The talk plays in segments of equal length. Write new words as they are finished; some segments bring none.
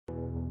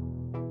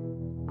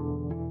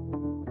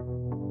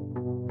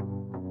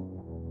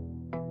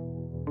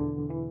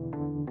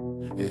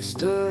It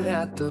stood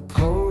at the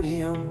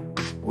podium,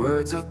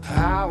 words of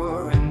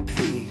power and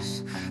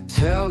peace,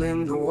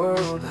 telling the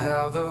world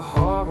how the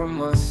horror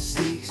must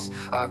cease.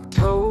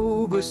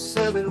 October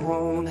 7th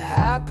won't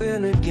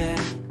happen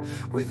again.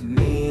 With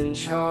me in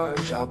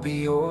charge, I'll be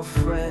your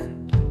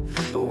friend.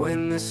 But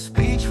when the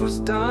speech was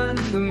done,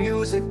 the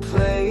music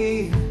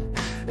played,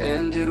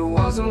 and it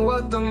wasn't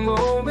what the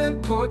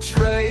moment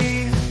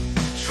portrayed.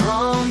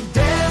 Trump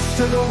danced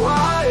to the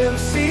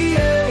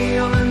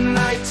YMCA on a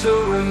night to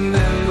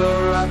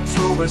remember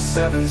October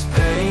 7th's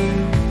pain,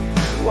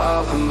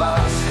 while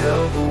Hamas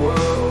held the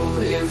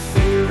world in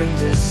fear and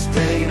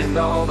disdain. And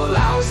all the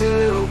lousy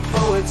little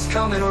poets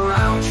coming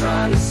around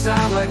trying to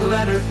sound like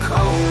Leonard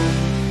Cohen.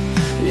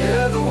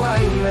 Yeah, the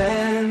white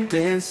man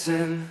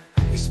dancing.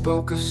 He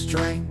spoke of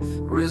strength,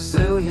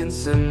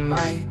 resilience and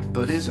might,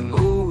 but his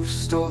moves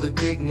stole the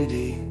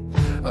dignity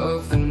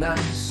of the night.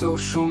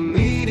 Social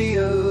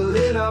media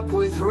lit up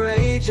with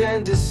rage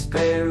and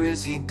despair.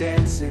 Is he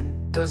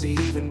dancing? Does he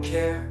even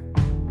care?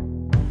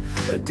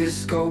 A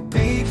disco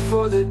beat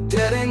for the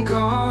dead and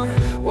gone,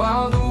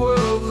 while the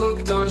world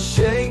looked on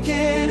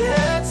shaking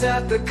heads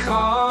at the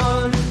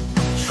con.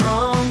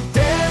 Trump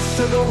danced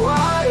to the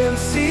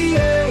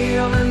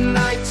YMCA on a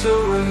night to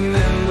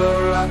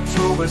remember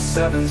October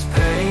 7th's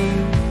pain,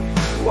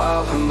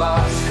 while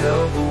Hamas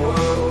held the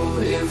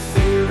world in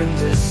fear and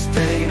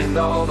disdain. And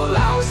all the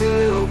lousy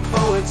little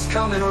poets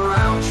coming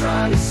around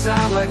trying to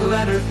sound like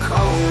Leonard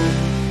Cohen.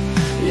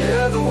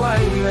 Yeah, the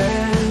white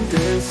man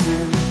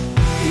dancing.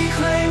 He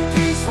claimed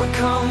peace would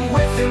come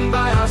with him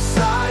by our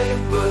side,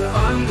 but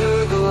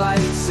under the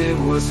lights it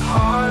was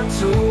hard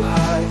to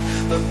hide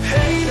the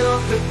pain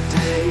of the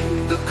day,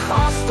 the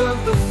cost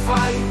of the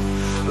fight,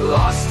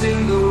 lost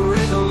in the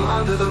rhythm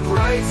under the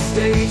bright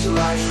stage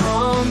light.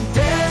 Trump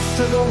danced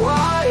to the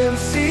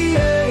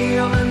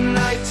YMCA on a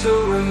night to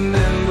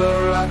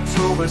remember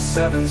October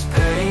 7th's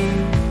pain,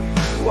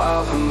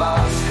 while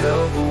Hamas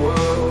held the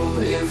world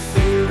in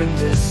fear and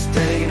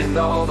disdain. And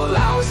all the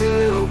lousy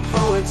little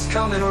poets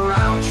coming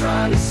around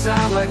trying to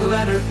sound like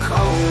Leonard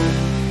Cohen.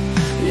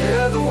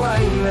 Yeah, the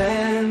white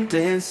man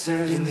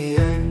dancing. In the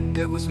end,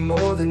 it was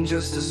more than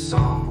just a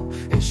song.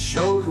 It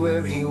showed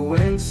where he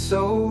went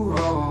so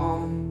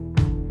wrong.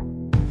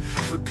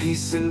 For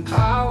peace and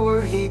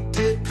power he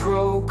did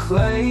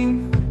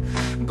proclaim,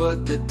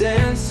 but the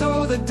dance,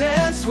 oh the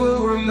dance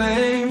will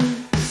remain.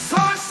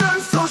 Source on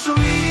social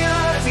media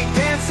as he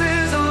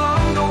dances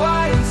along the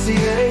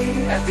YMCA.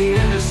 At the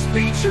end of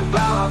speech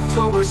about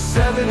October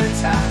 7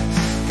 attacks,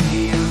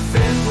 the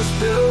event was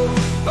billed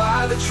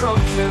by the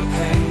Trump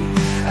campaign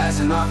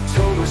as an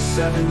October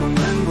 7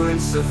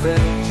 remembrance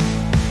event.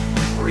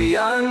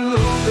 Tryin,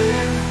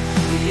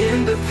 the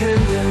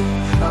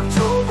Independent,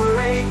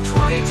 October 8,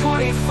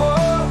 2024,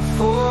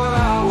 4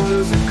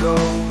 hours ago.